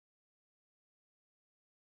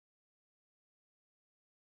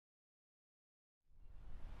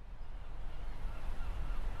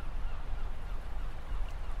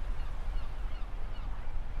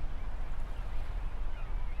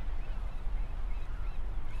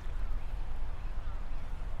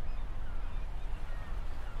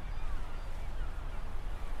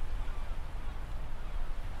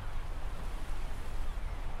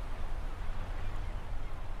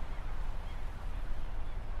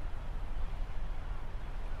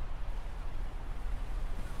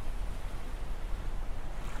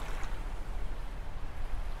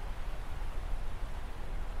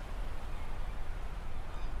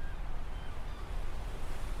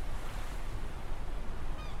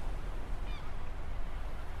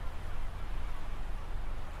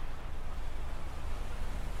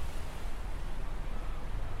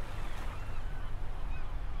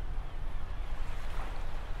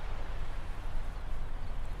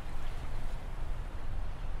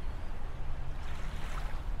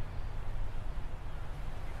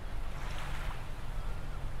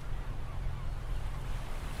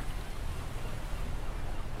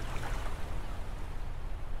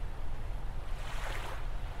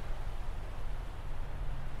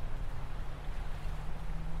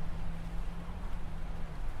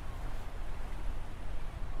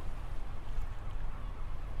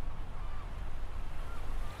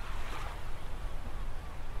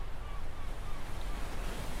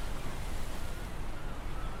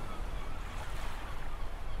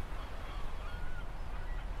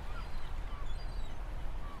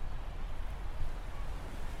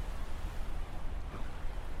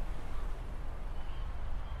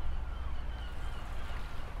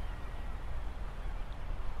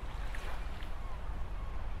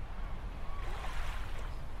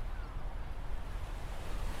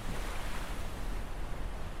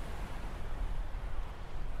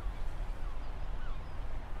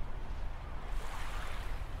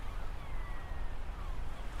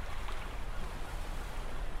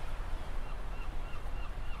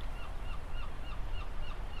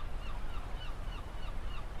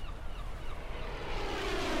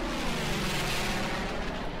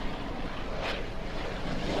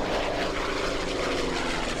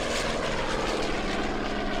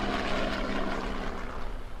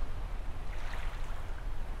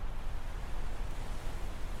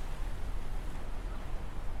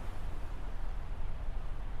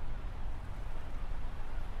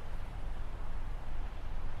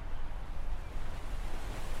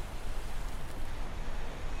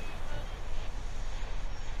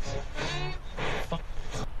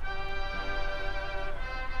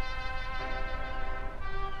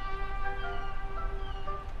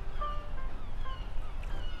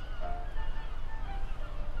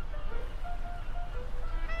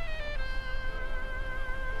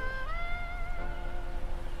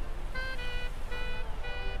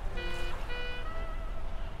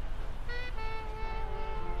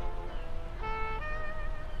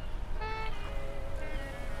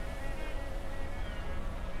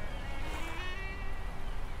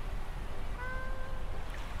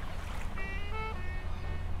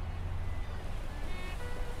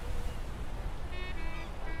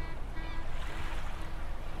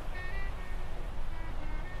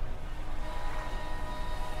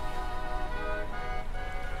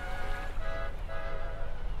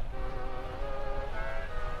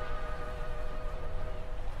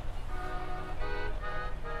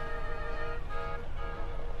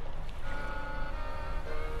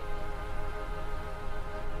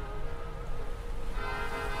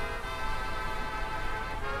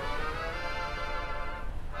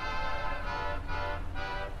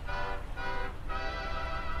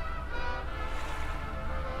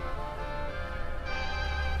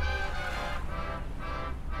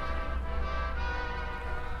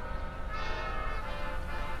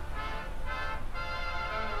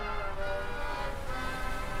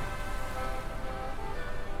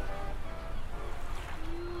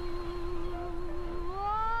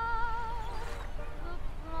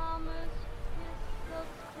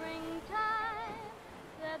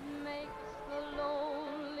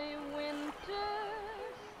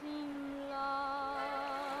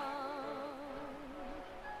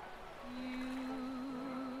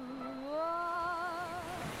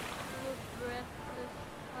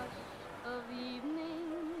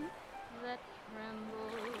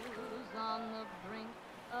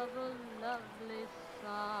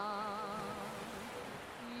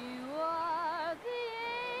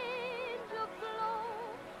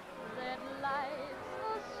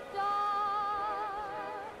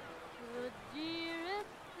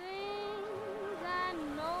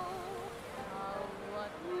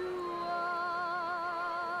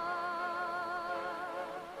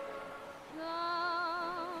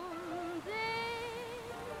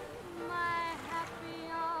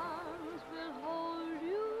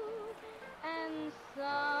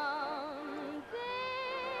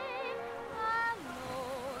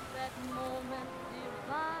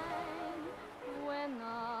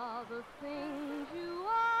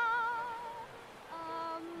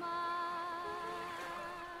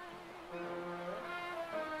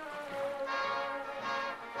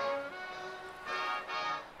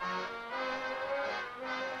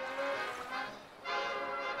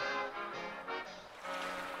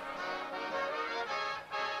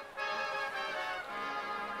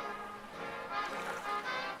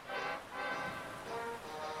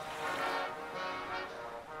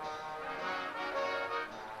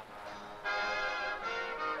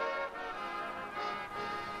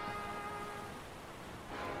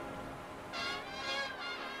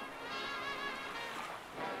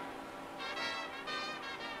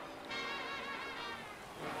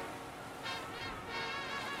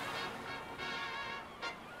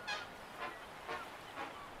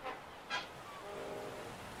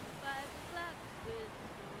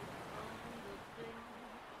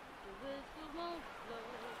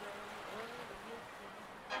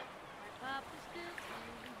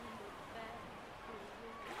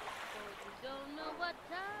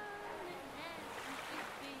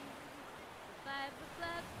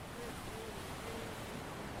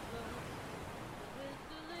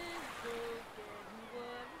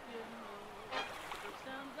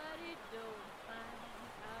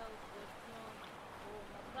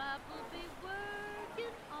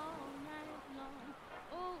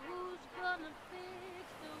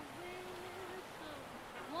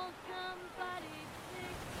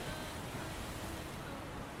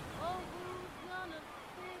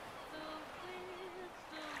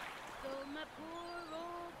Poor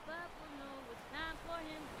old Papa, know it's time for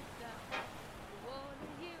him to die. You ought to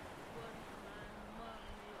hear what my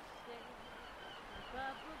mommy said when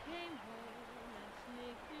Papa came home and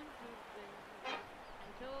sneaked into bed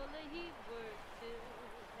and told her he'd work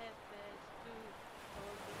till 2:30,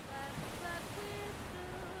 'cause the 5 o'clock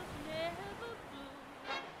whistles never blew.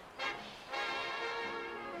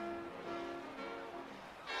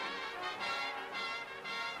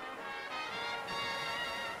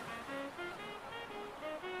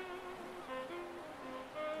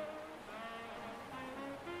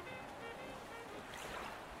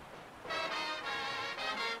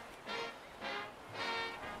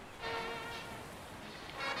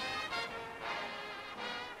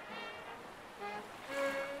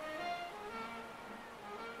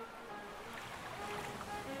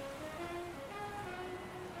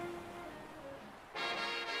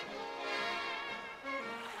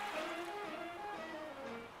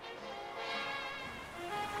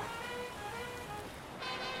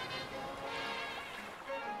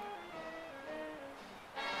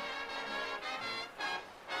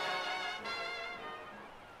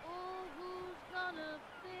 Oh, who's gonna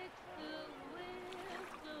fix the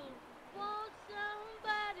whistle? Won't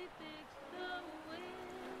somebody fix the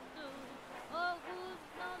whistle? Oh, who's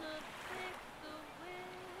gonna fix the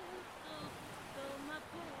whistle so my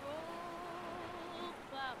poor old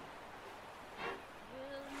papa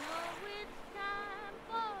will know it's time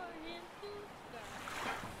for him to stop?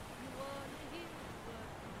 You ought to hear what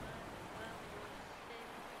my papa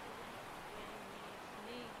said when he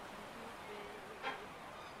sneaked into bed.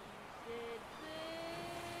 He said, baby,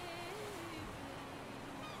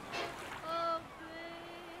 oh baby,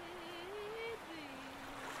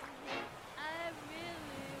 I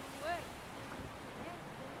really work till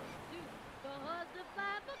 2:30, 'cause the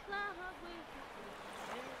 5 o'clock whistle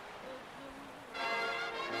never blew.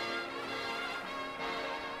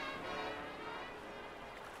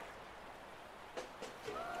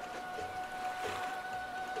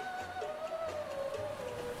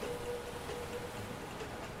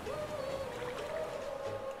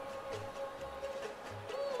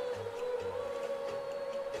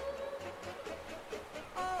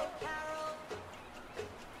 Oh, Carol,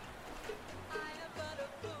 I am but a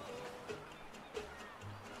fool.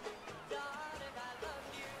 Darling, I love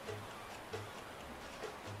you,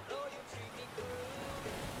 though you treat me cruel.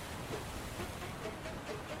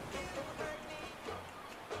 You hurt me,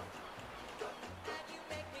 and you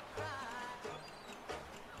make me cry.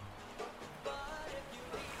 But if you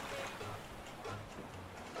leave me,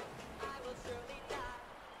 I will surely die.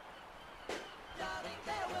 Darling,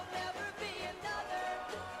 there will never be another,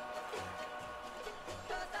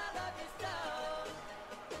 'cause I love you so.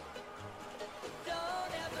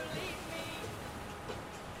 Don't ever leave me.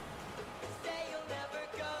 Say you'll never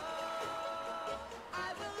go. I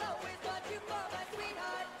will always want you for my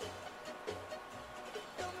sweetheart,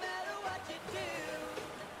 no matter what you do.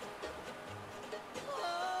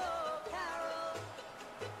 Oh, Carol,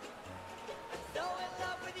 I'm so in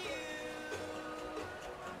love with you.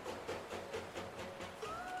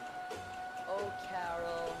 Oh,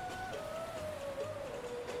 Carol,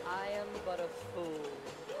 I am but a fool.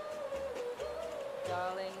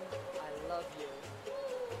 Darling, I love you,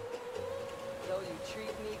 though you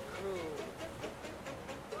treat me cruel.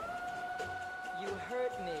 You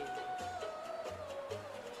hurt me,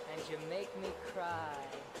 and you make me cry.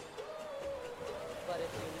 But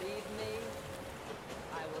if you leave me,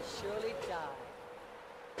 I will surely die.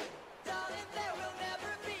 Darling, there will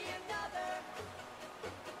never be another,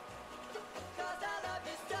 'cause I love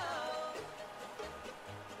you so.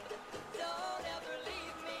 Don't ever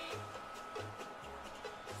leave me.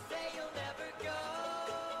 Say you'll never go.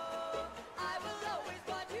 I will always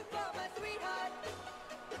want you for my sweetheart,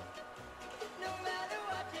 no matter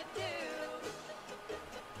what you do.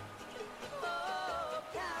 Oh,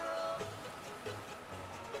 Carol,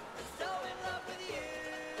 I'm so in love with you.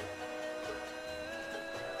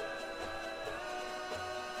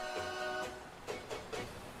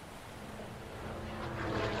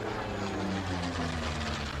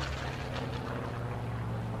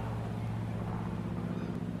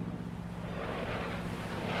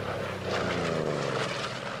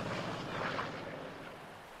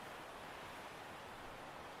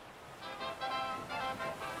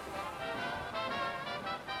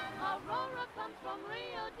 Aurora comes from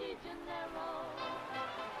Rio de Janeiro.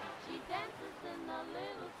 She dances in a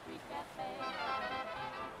little street cafe.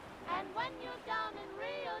 And when you're down in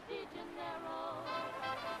Rio de Janeiro,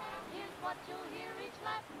 here's what you'll hear each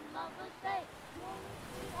Latin lover say: you're a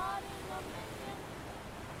sweetheart in a million.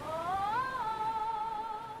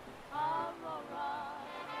 Oh, Aurora.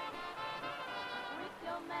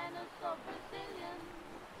 so Brazilian.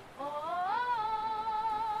 Oh,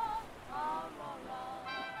 Aurora.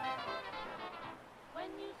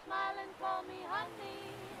 When you smile and call me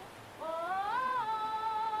honey. Oh,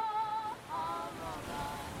 Aurora.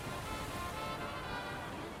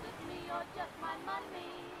 Is it me or just my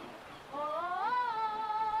money? Oh,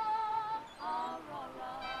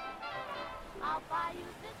 Aurora. I'll buy you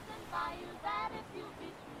this and buy you that if you'll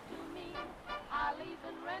be true to me. I'll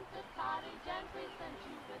even rent a cottage and present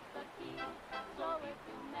you with the key. So if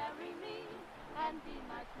you marry me and be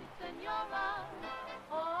my sweet senora,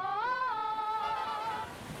 oh,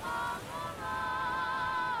 Aurora,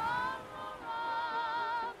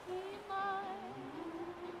 Aurora, be mine,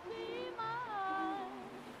 be mine,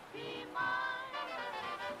 be mine.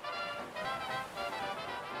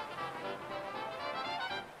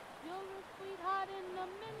 You're a sweetheart in a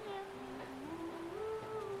million.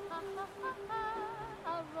 Ha ha ha ha,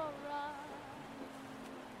 Aurora.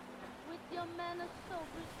 With your manners so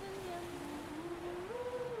Brazilian.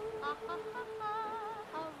 Ha ha ha ha,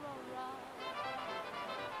 Aurora.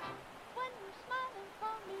 When you smile and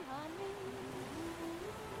call me honey.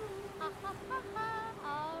 Ha ha ha ha,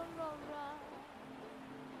 Aurora.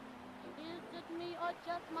 Is it me or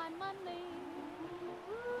just my money?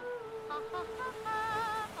 Ha ha ha ha,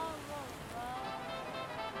 Aurora.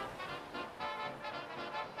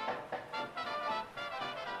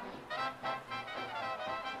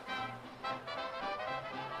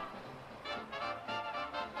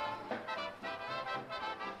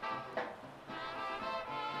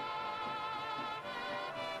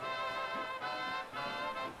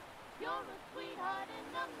 You're a sweetheart in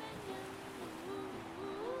a million.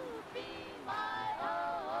 Ooh, be my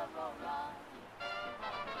Aurora.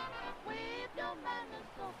 With your manners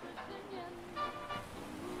so Brazilian.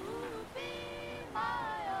 Ooh, be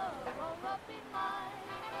my Aurora, be mine.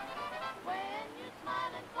 When you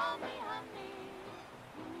smile and call me honey.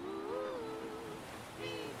 Ooh,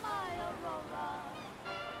 be my Aurora.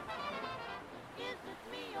 Is it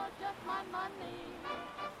me or just my money?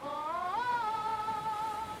 Oh,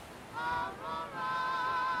 Aurora,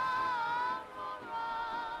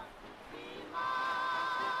 Aurora, be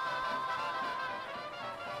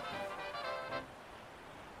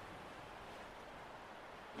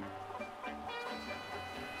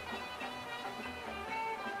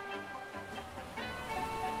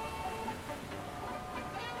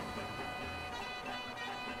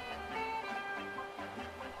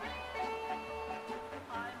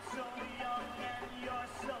I'm so young and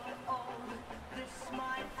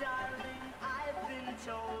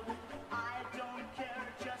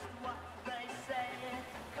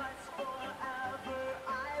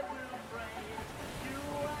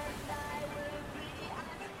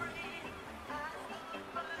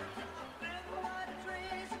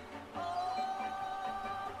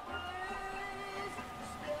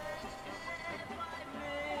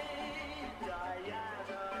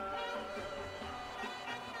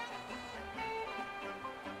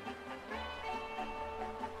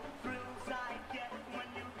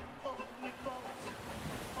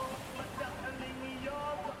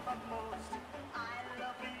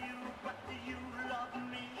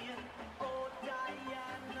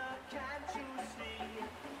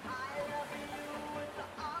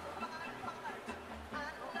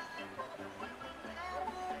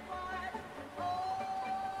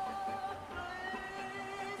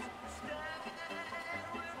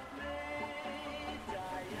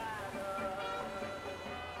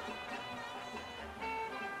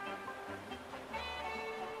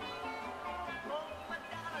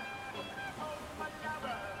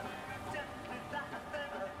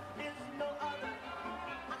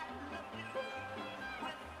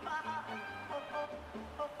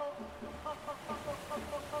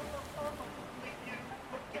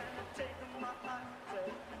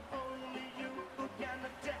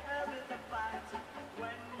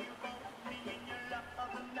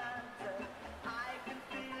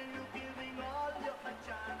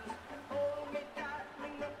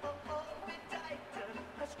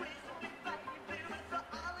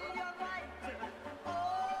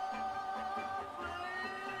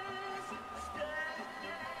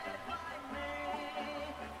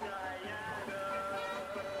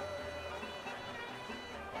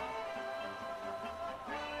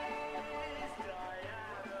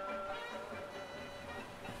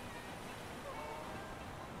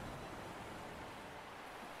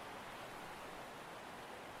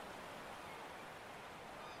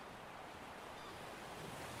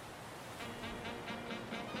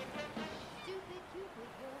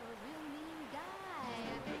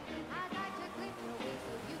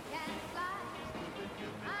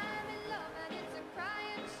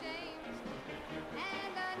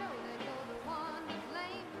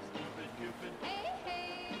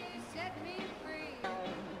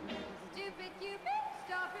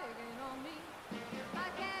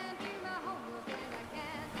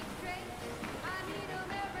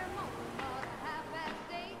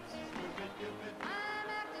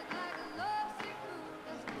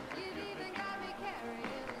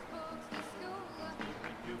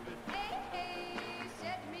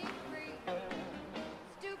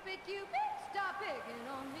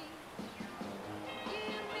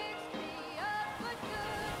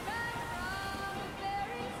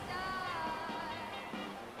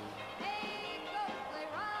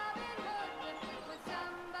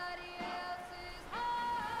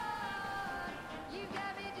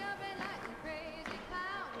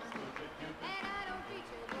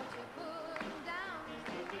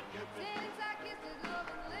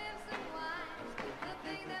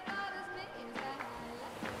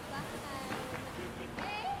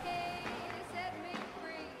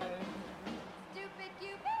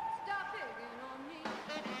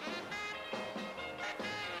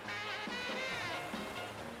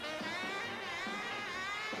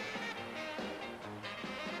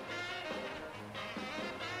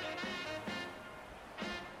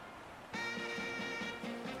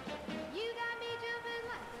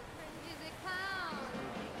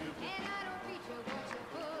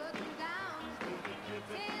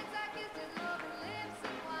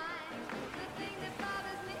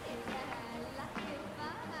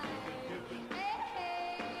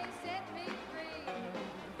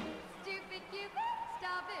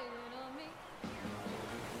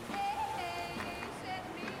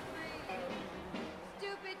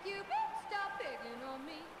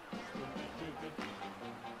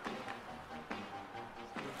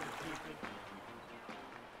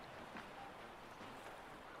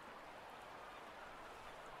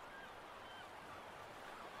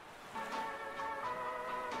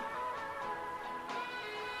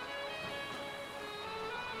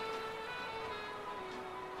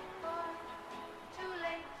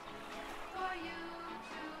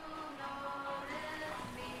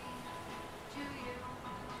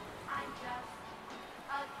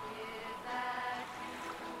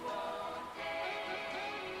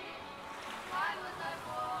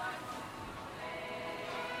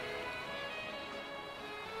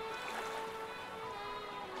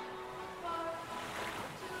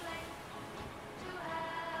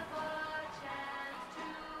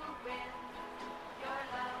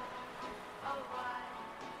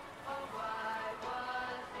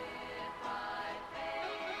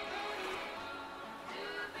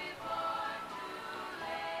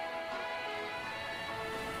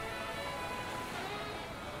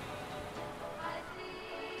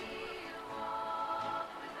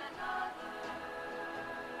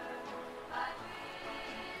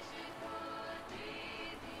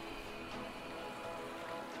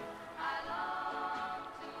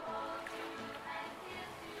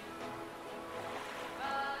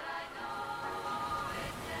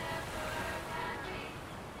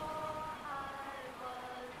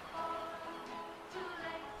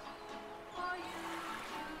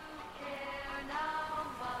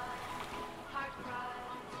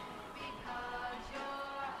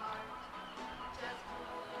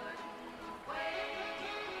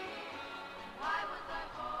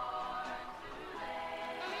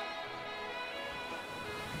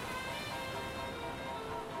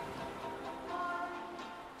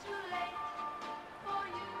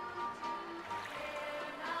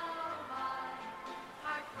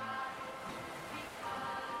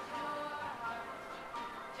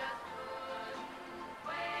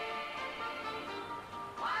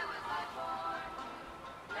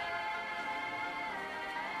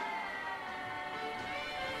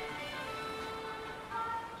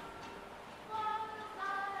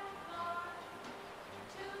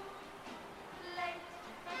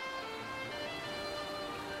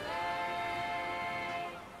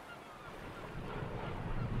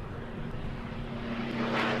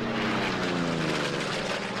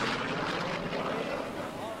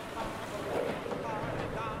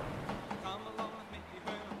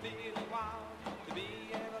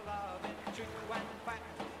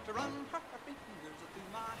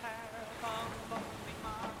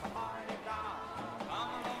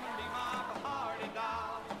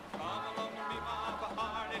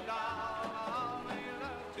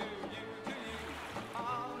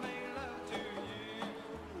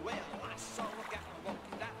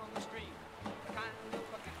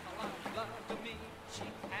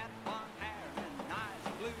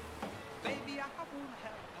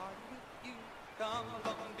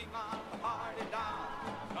be my party doll.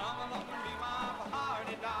 Come along and be my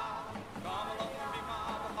party doll. Come along and be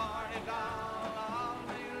my party doll. I'll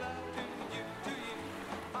make love to you, to you.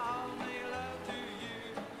 I'll make love to you.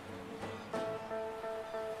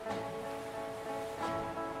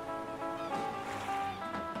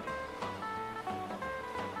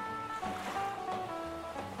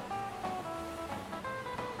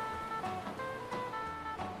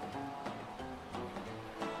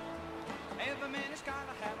 Every man has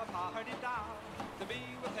gotta have a party doll to be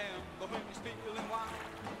with him, but when he's feeling wild,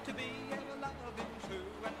 to be able to love him true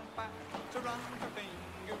and back, to run her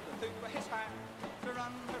fingers through his hair, to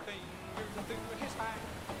run her fingers through his hair.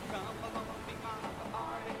 Come along and be my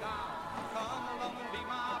party doll. Come along and be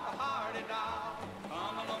my party doll.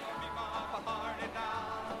 Come along and be my party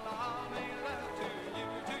doll. I'll make love to you,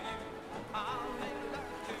 to you. I'll make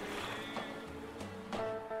love to you.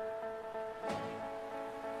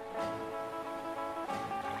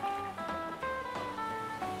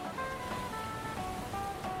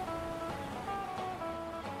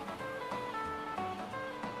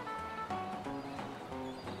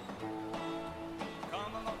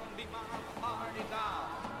 Come along and be my party doll.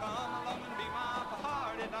 Come along and be my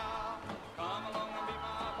party doll. Come along and be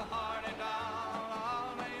my party doll.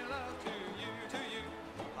 I'll make love to you, to you.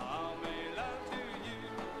 I'll make love to you.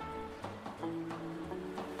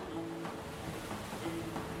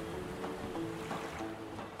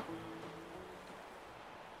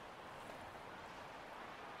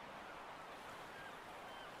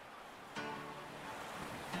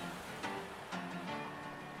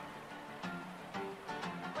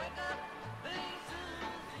 Wake up, Lisa.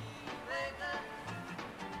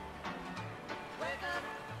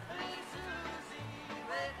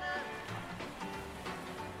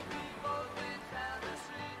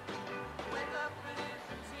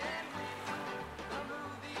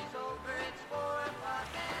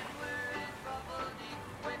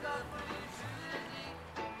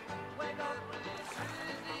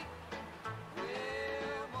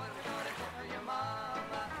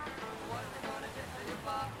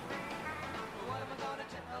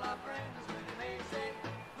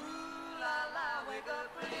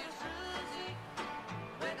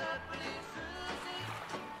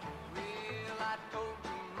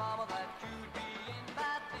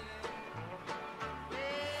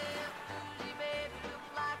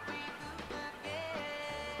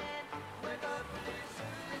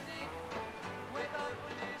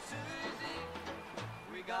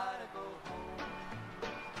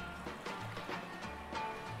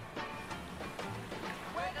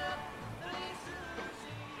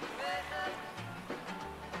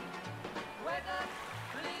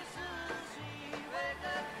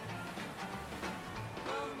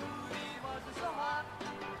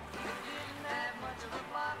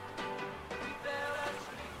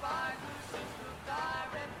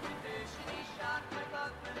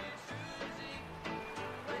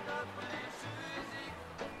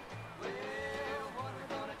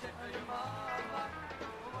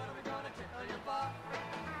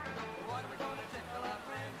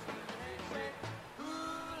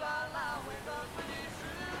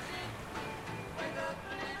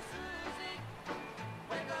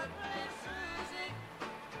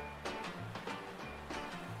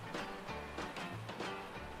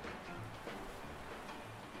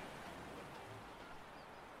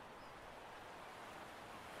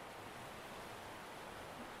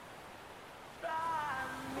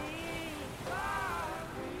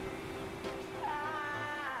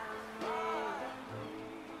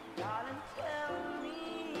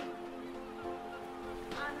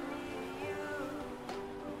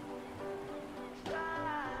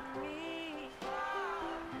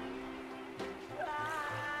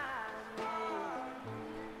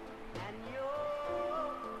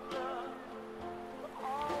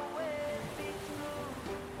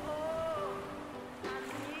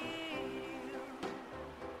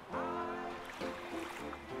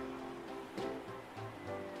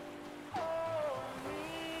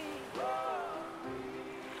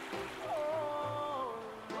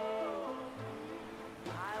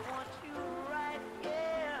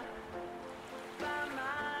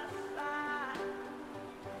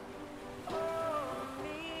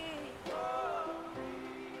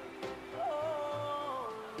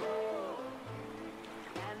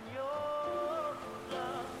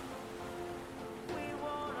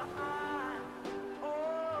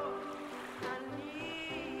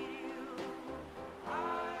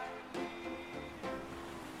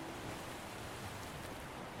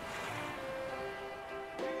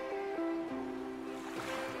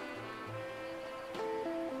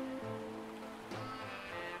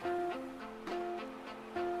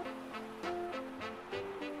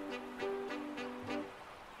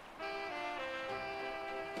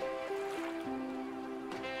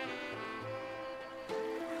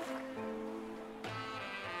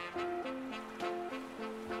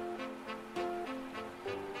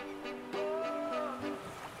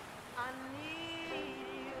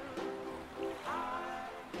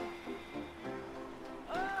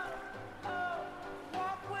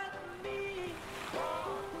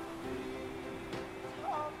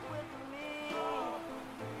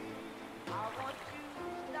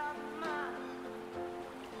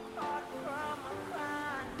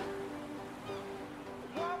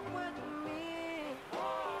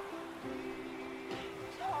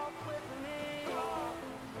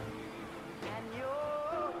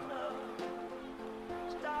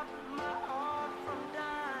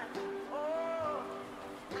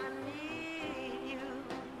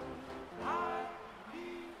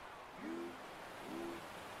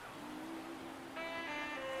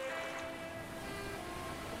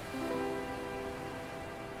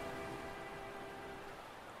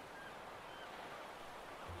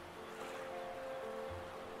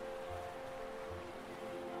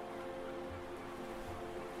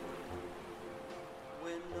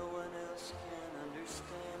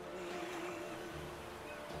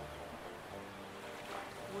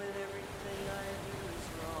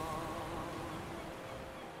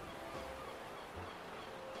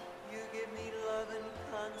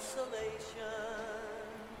 consolation.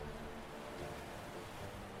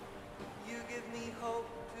 You give me hope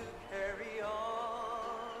to carry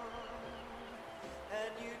on,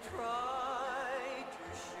 and you try to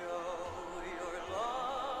show your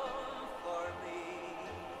love for me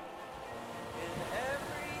in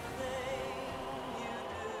everything you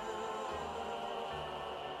do.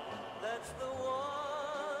 That's the wonder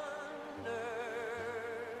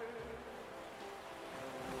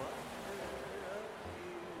of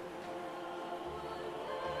you.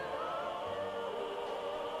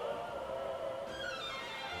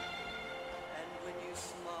 And when you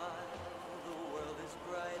smile, the world is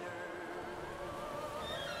brighter.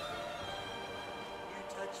 You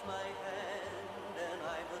touch my hand and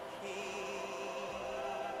I'm a king.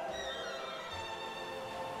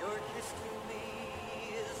 Your kiss to me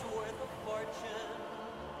is worth a fortune.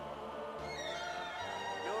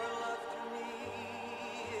 Your love to me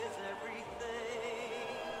is everything.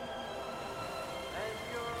 And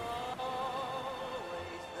you're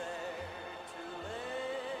always there to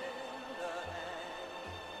lend a hand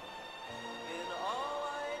in all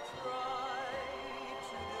I try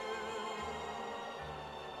to do.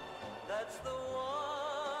 That's the wonder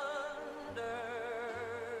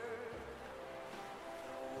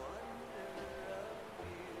of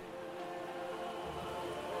you.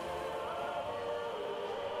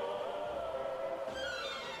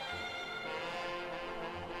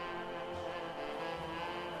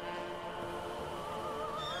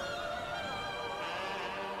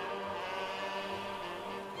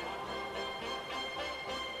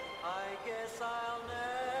 I guess I'll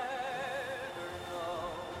never know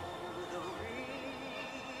the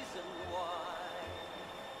reason why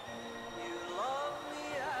you love me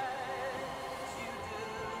as you do.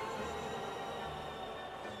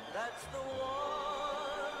 That's the wonder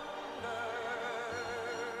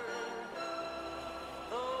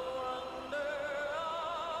of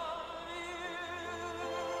you.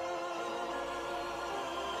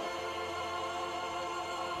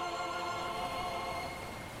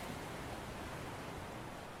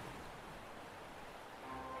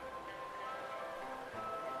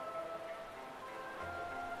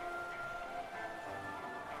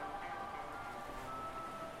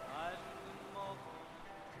 Al mojo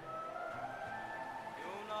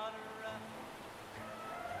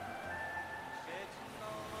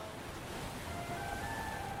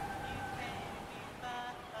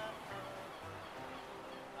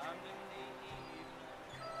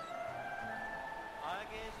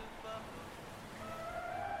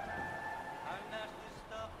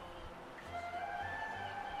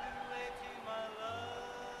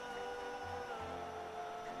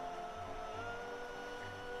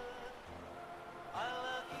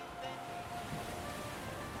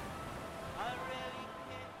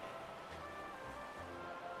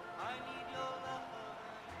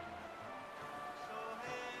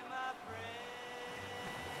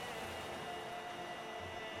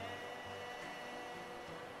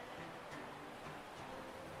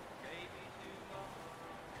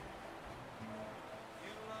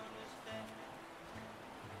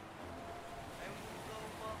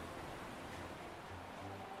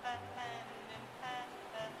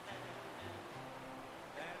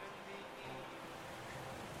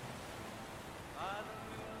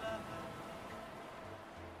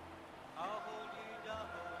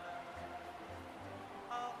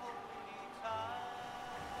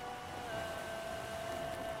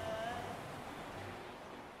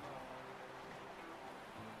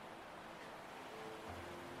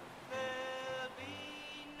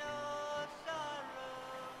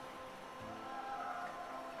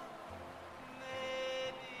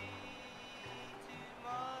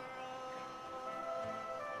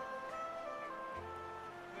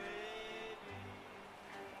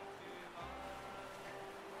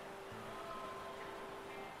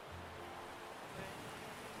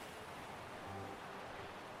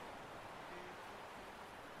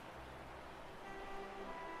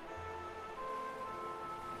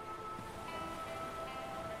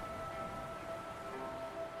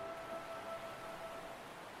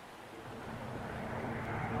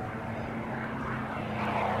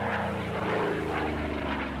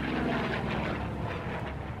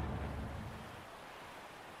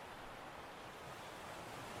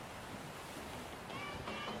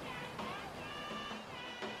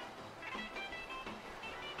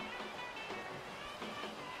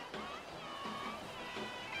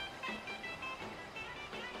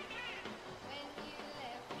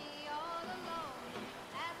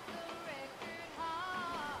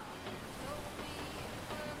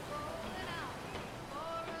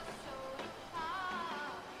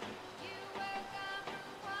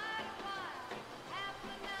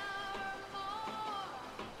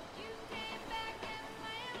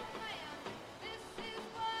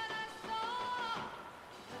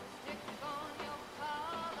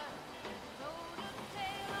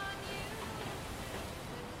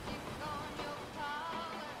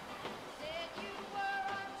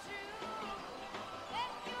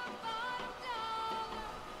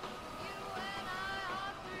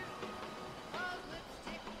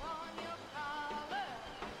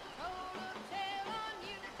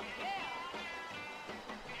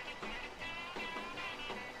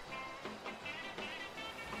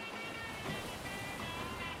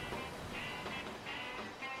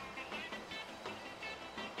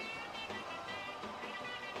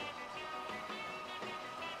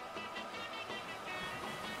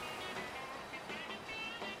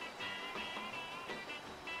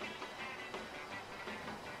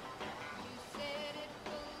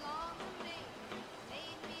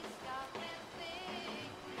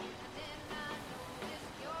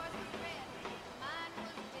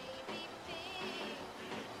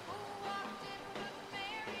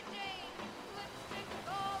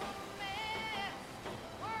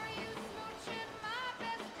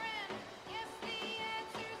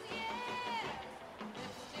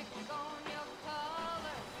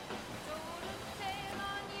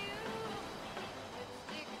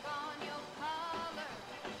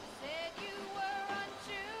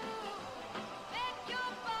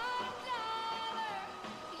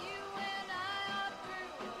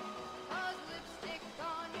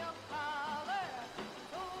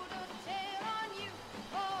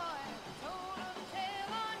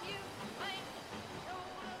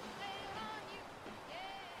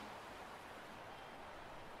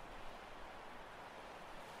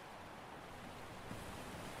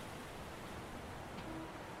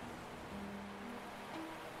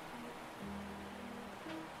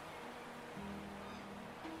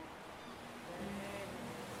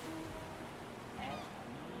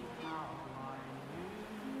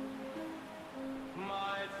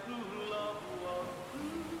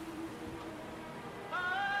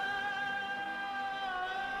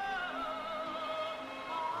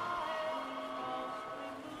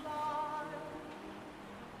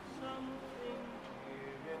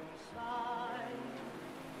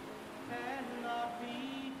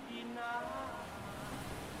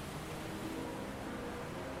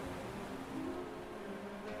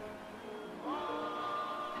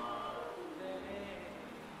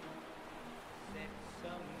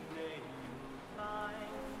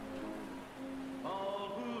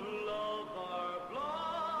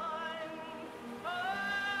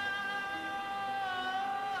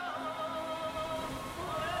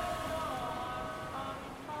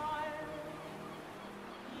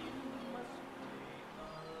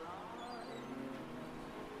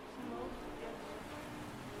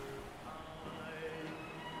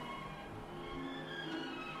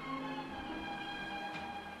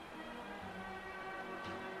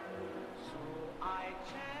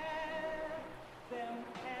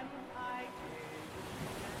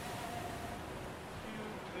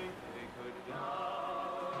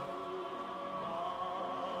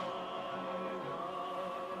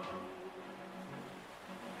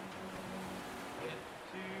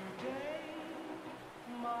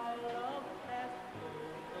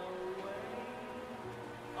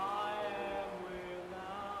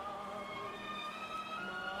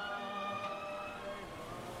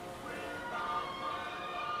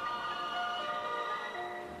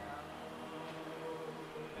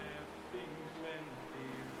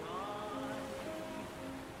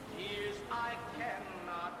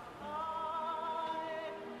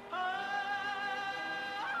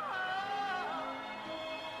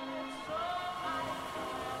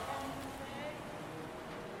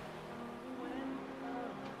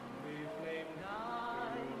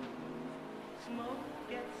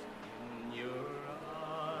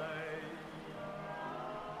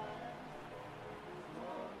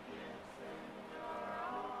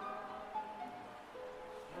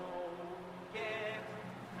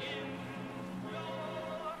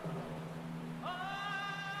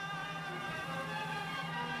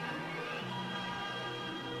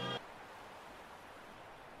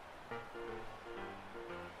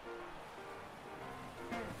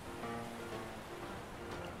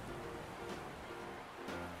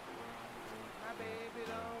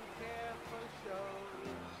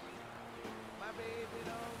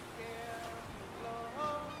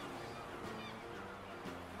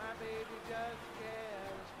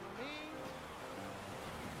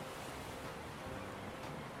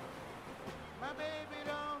My baby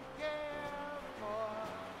don't care for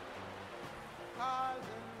cars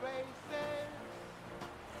and races.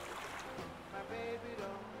 My baby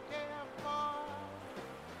don't care for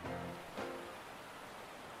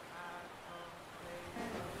iPhone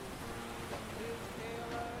places. Liz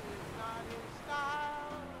Taylor is not his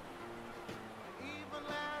style, and even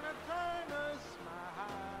Lana Turner's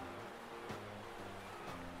smile.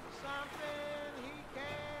 Something he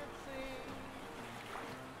can't see.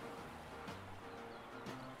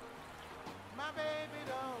 My baby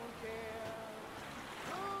don't care.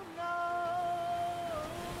 Who knows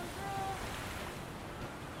it?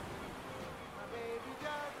 My baby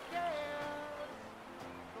just cares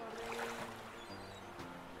for me.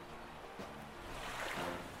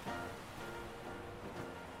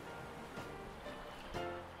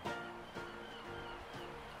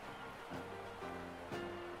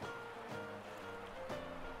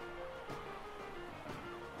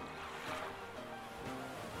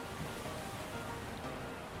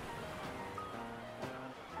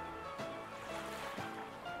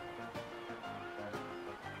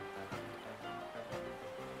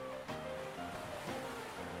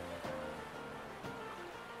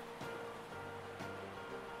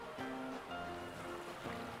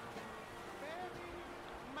 Baby,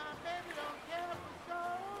 my baby don't care for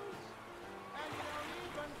shows, and he don't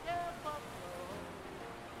even care for clothes.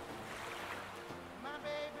 My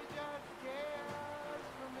baby just cares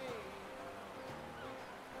for me.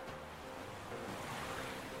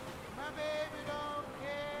 My baby don't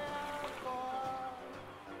care for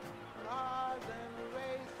cars and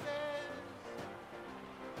races.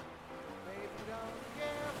 Baby don't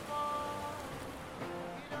care for,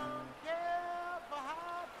 he don't care for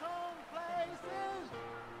high-tone places.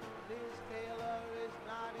 Liz Taylor is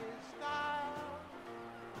not his style.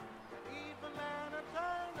 Even Lana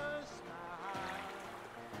Turner's smile.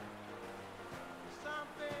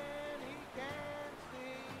 Something he can't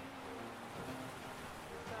see.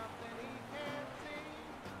 Something he can't see.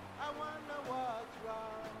 I wonder what's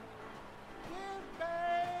wrong with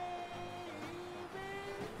baby.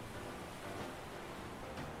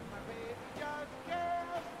 My baby just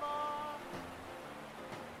cares for.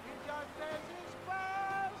 He just says he's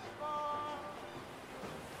cries for.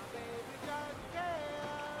 My baby just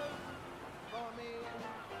cares for me.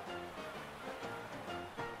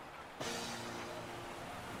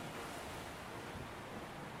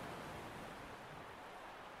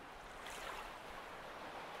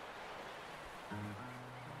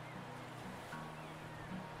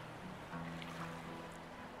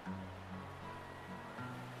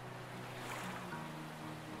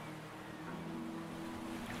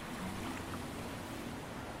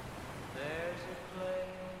 There's a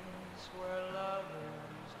place where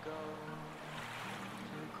lovers go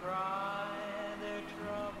to cry their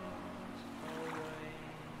troubles away,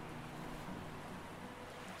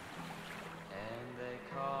 and they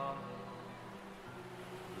call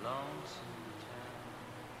it Lonesome Town,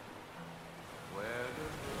 where the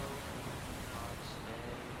broken hearts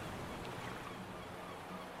stay.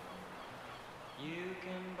 You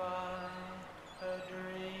can buy a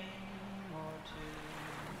dream or two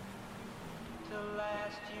to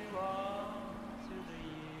last you all through the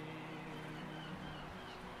years,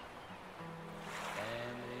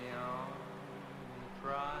 and the only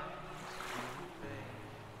price you pay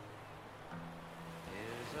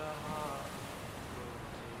is a heart full of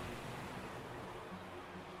tears.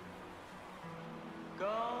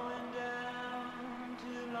 Going down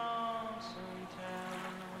to Lonesome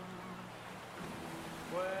Town,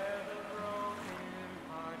 where the broken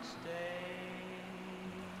hearts stay.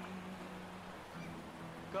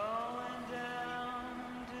 Going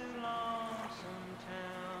down to Lonesome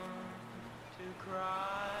Town to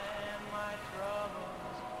cry my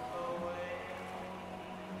troubles away.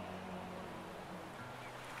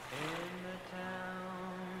 In the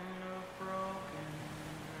town of broken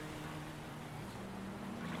dreams,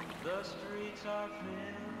 the streets are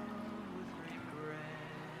filled with regret.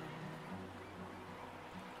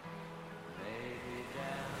 Maybe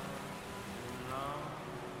down to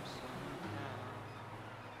Lonesome Town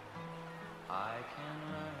I can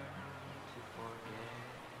learn to forget.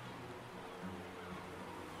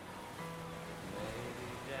 Maybe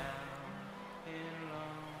down in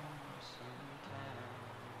Lonesome Town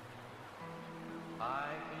I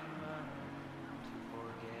can learn to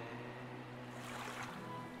forget.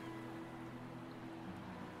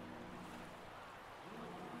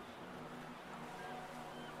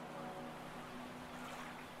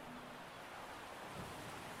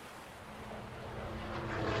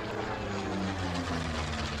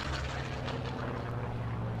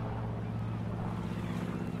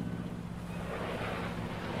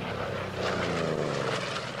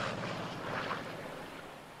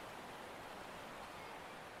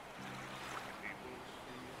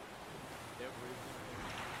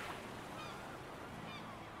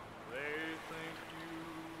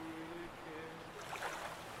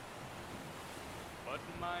 but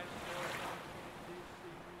myself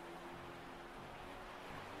deceived.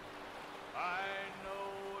 I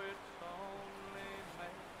know it's only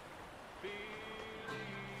make-believe.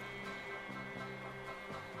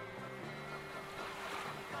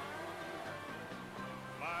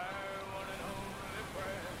 My one and only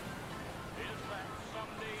prayer is that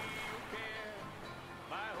someday you'll care.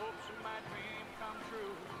 My hopes and my dreams come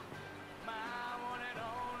true. My one and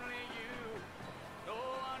only you. No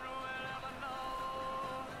one will ever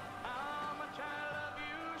know how much I love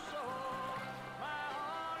you so. My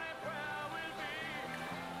only prayer will be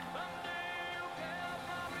someday you'll care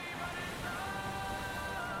for me, but it's only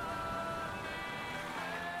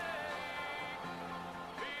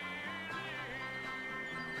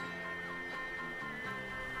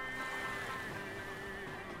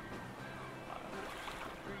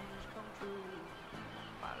dreams come true.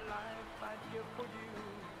 My life I'd give for you.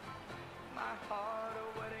 My heart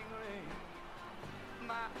a wedding ring.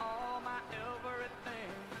 My all, my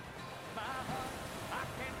everything. My heart I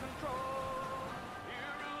can't control. You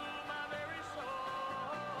rule my very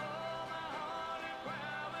soul. My only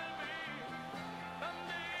prayer will be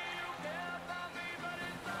someday you'll care for me, but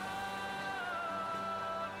it's only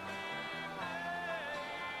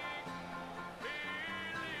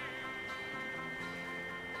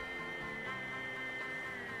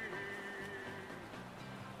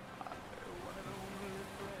one and only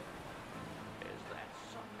prayer is that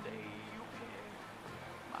someday you care.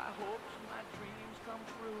 My hopes, my dreams come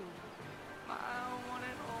true. My one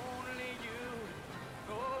and only you.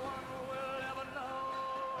 No one will ever know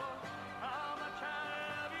how much I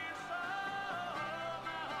love you so.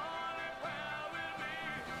 My only prayer will be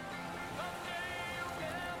someday you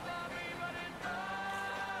care for me, but it's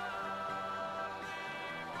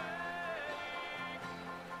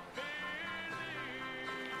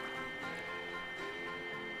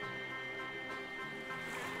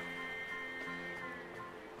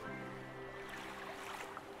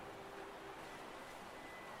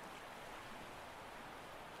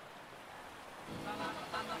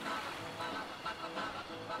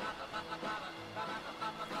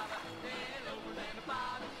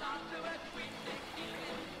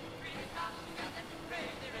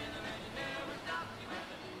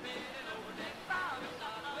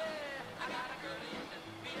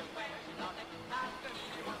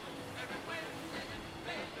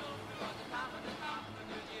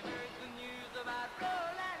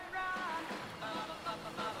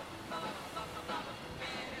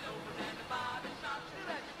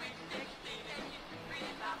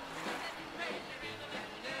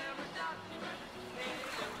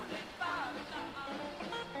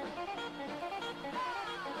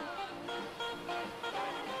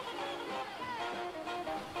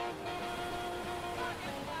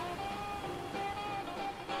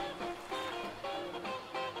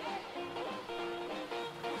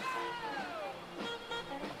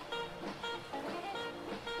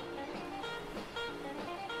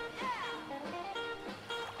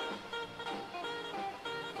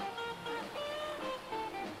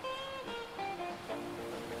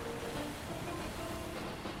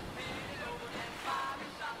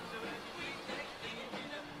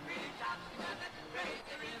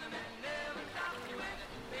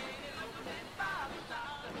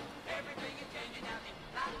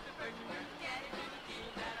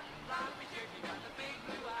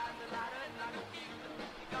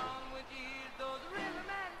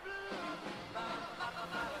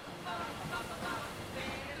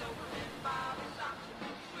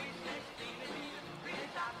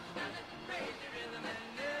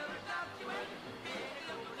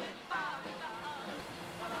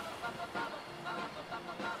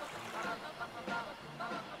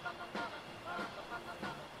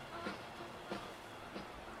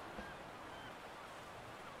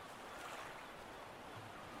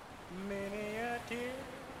Many a tear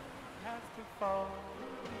has to fall,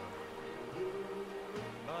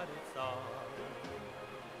 but it's all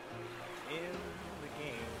in the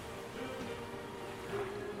game.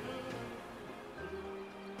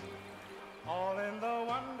 All in the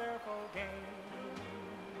wonderful game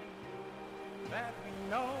that we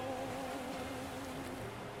know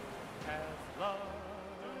as love.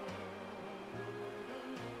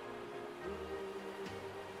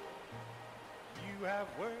 You have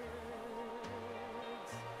words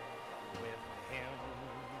with him,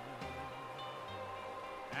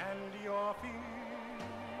 and your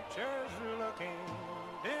future's looking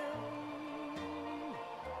dim.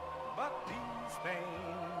 But these things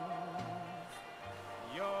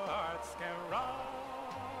your hearts can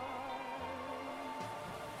rise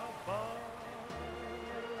above.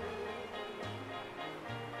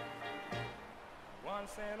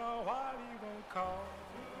 once in a while he won't call,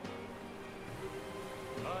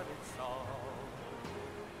 but it's all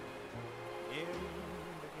in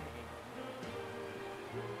the game.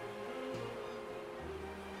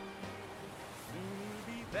 Soon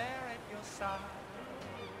he'll be there at your side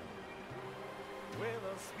with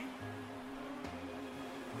a sweet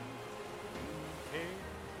bouquet.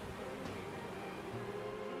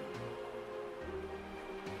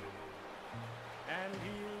 And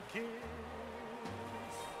he'll kiss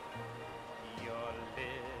your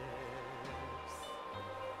lips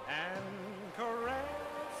and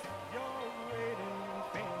caress your waiting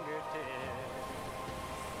fingertips,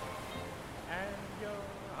 and your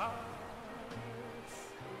hearts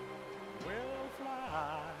will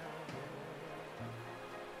fly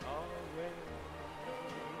away.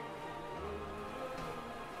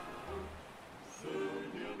 Soon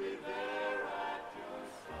you'll be there at your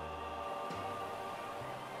side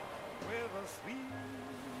with a sweet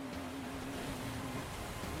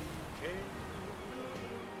bouquet.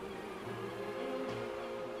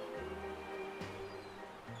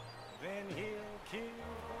 Then he'll kiss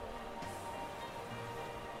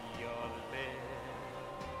your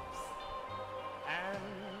lips and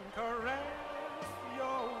caress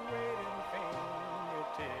your waiting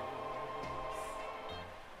fingertips,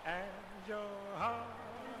 and your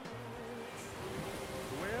hearts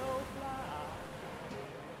will fly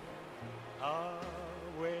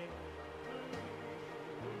away.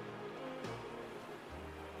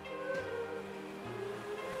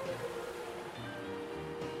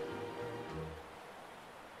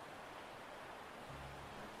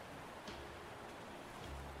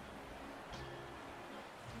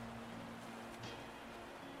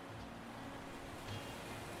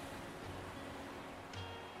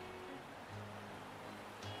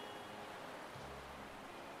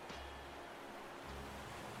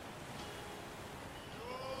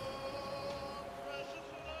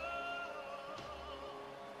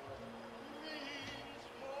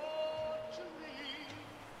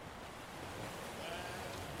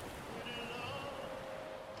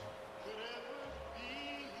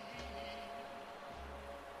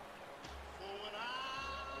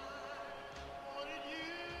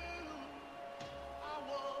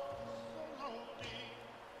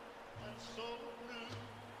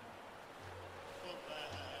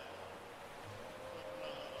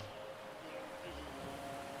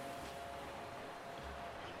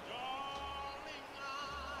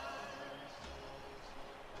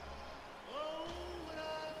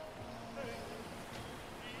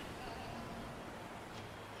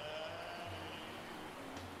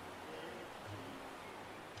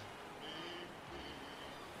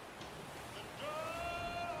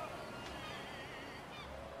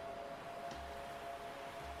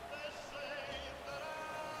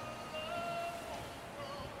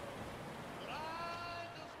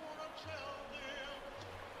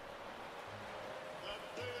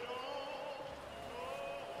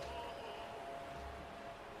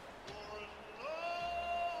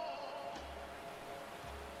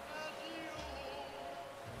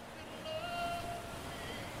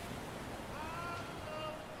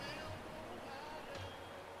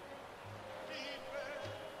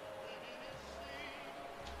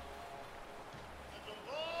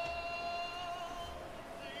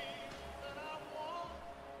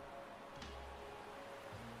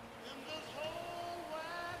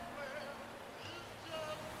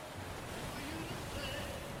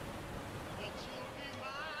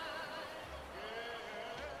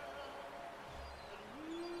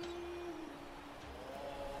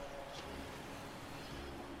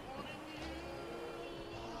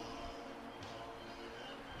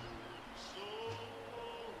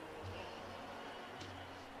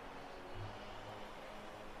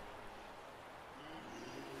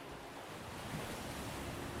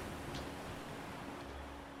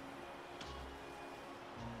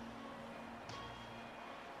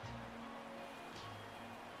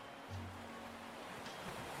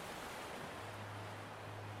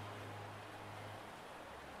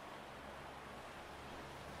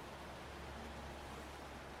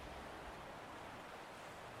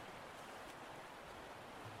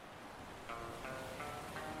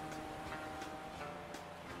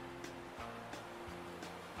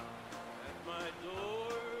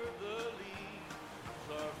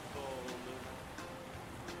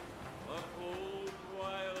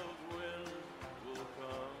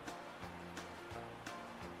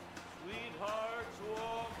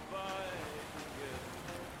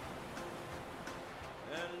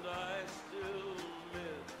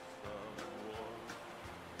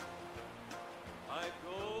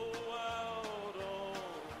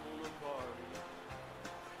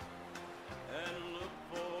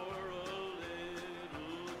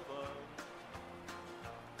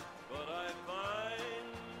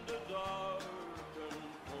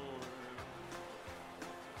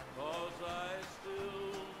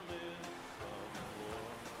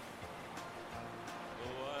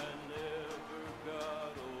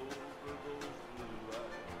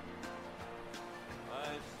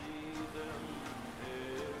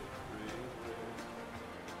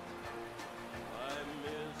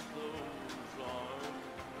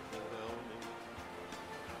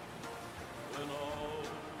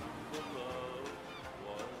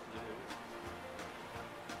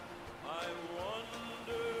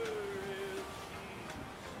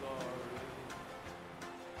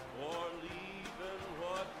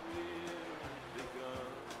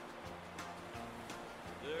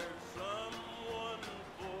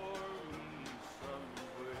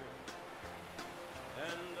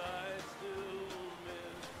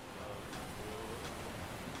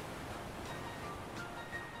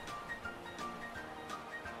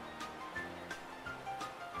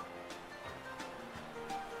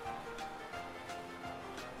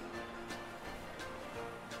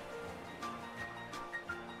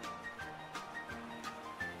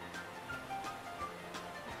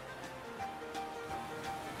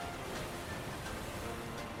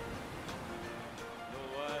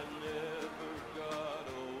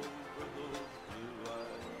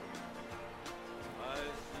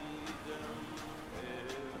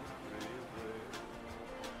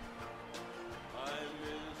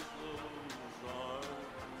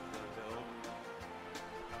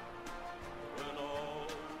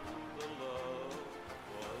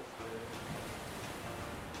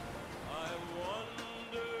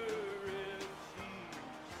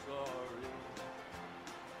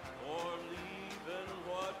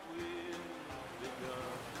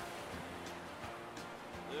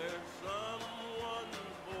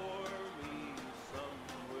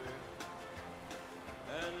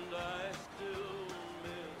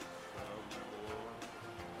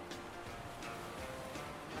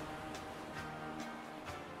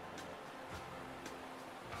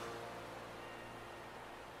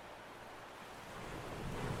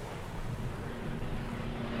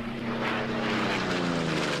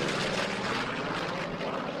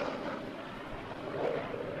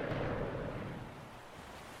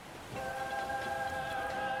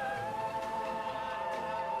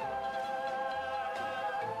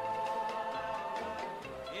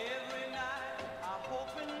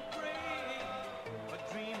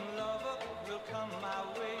 my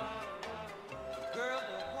way. Girl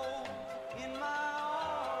to hold in my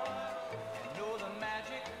arms and know the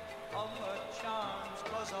magic of her charms.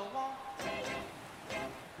 'Cause I want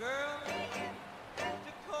girl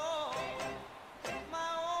to call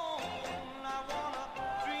my own. I want a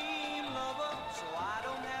dream lover so I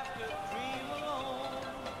don't have to dream alone.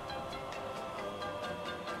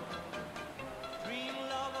 Dream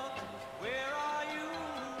lover, where are you?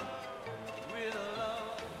 With a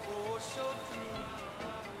love oh so true,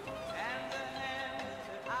 and the hand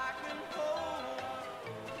that I can hold,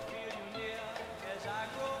 feel you near as I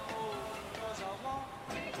grow old. 'Cause I want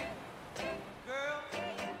girl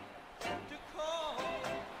to call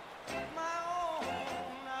my own.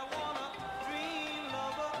 I want a dream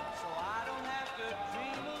lover so I don't have to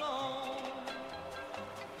dream alone.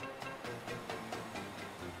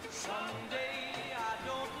 Someday, I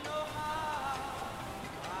don't know how,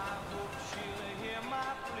 I hope she'll hear my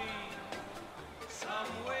plea.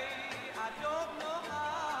 Somewhere